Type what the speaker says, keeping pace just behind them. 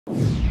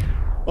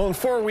Well, in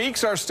 4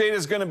 weeks, our state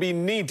is going to be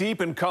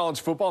knee-deep in college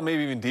football,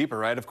 maybe even deeper,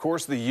 right? Of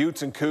course, the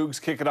Utes and Cougs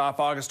kick it off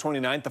August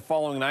 29th. The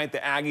following night, the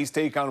Aggies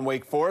take on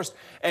Wake Forest.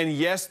 And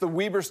yes, the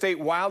Weber State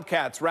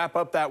Wildcats wrap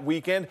up that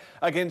weekend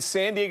against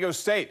San Diego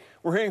State.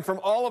 We're hearing from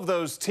all of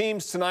those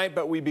teams tonight,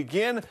 but we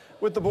begin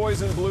with the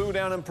boys in blue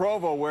down in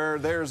Provo, where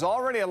there's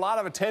already a lot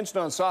of attention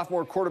on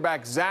sophomore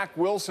quarterback Zach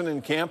Wilson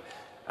in camp.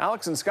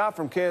 Alex and Scott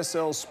from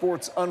KSL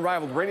Sports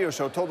Unrivaled radio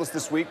show told us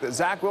this week that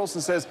Zach Wilson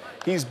says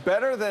he's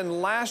better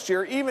than last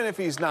year, even if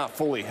he's not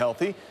fully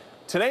healthy.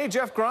 Today,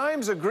 Jeff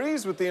Grimes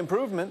agrees with the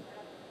improvement.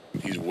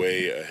 He's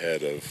way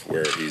ahead of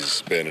where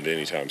he's been at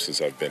any time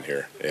since I've been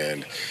here.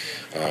 And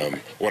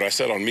what I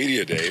said on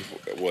Media Day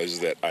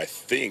was that I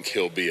think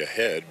he'll be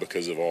ahead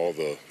because of all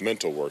the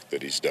mental work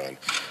that he's done.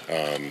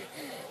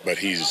 But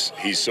he's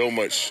so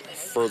much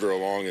further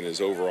along in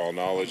his overall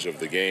knowledge of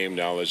the game,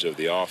 knowledge of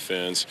the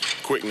offense,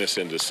 quickness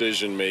in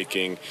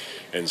decision-making.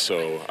 And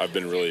so I've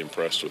been really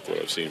impressed with what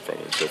I've seen from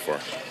him so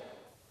far.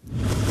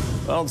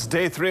 Well, it's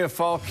day 3 of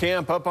fall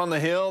camp up on the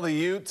hill. The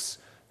Utes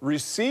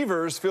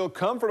receivers feel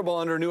comfortable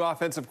under new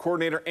offensive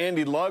coordinator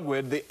Andy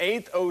Lugwood, the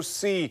 8th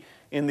OC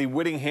in the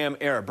Whittingham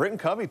era. Britton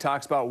Covey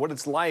talks about what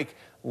it's like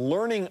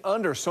learning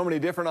under so many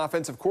different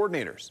offensive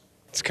coordinators.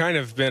 It's kind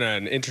of been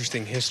an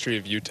interesting history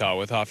of Utah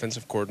with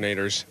offensive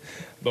coordinators,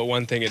 but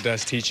one thing it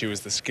does teach you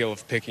is the skill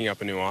of picking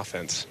up a new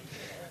offense.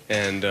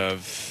 And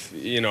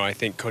I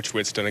think Coach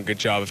Witt's done a good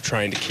job of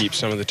trying to keep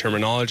some of the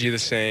terminology the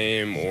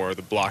same, or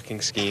the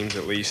blocking schemes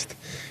at least.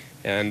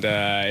 And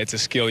it's a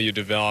skill you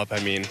develop. I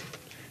mean,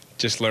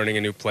 just learning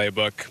a new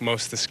playbook.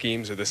 Most of the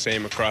schemes are the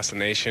same across the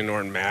nation,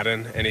 or in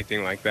Madden,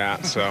 anything like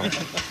that. So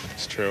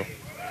it's true.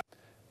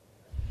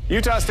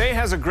 Utah State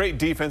has a great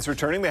defense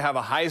returning. They have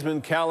a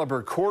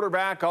Heisman-caliber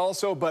quarterback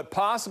also, but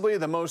possibly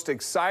the most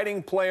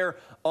exciting player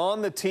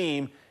on the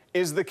team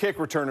is the kick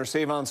returner,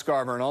 Savon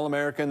Scarver, an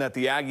All-American that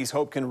the Aggies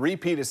hope can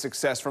repeat his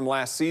success from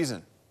last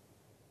season.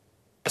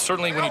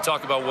 Certainly, when you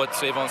talk about what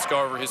Savon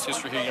Scarver, his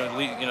history here,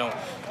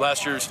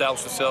 last year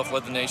established himself,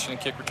 led the nation in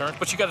kick returns,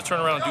 but you got to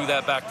turn around and do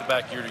that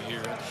back-to-back, year to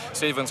year.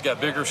 Savon's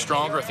got bigger,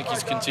 stronger. I think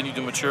he's continued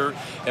to mature,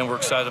 and we're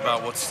excited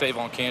about what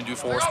Savon can do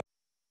for us.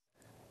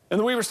 And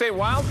the Weber State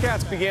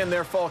Wildcats began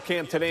their fall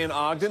camp today in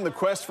Ogden. The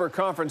quest for a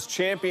conference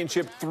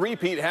championship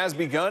three-peat has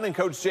begun, and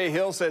Coach Jay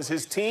Hill says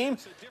his team,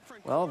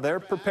 well, they're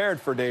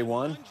prepared for day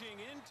one.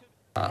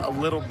 A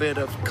little bit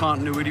of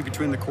continuity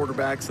between the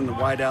quarterbacks and the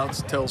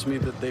wideouts tells me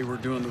that they were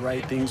doing the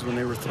right things when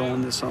they were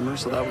throwing this summer,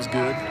 so that was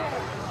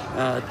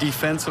good.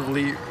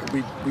 Defensively,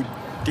 we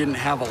didn't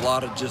have a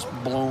lot of just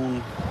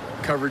blown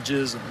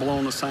coverages,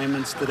 blown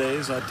assignments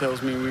today, so that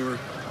tells me we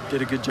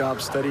did a good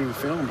job studying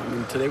film. I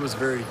mean, today was a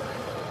very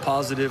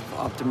positive,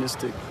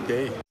 optimistic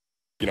day.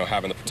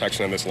 Having the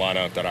protection in this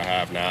lineup that I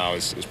have now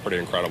is pretty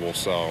incredible.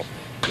 So,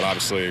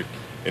 obviously,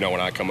 when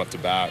I come up to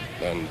bat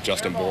and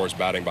Justin Boer's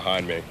batting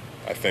behind me,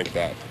 I think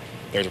that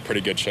there's a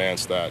pretty good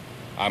chance that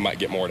I might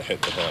get more to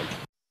hit than him.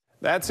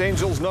 That's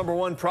Angels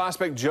 #1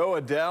 prospect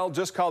Joe Adell,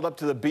 just called up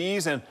to the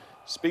Bees. And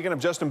speaking of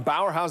Justin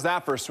Bauer, how's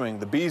that for a swing?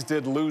 The Bees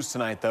did lose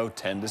tonight, though,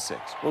 10-6.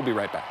 We'll be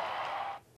right back.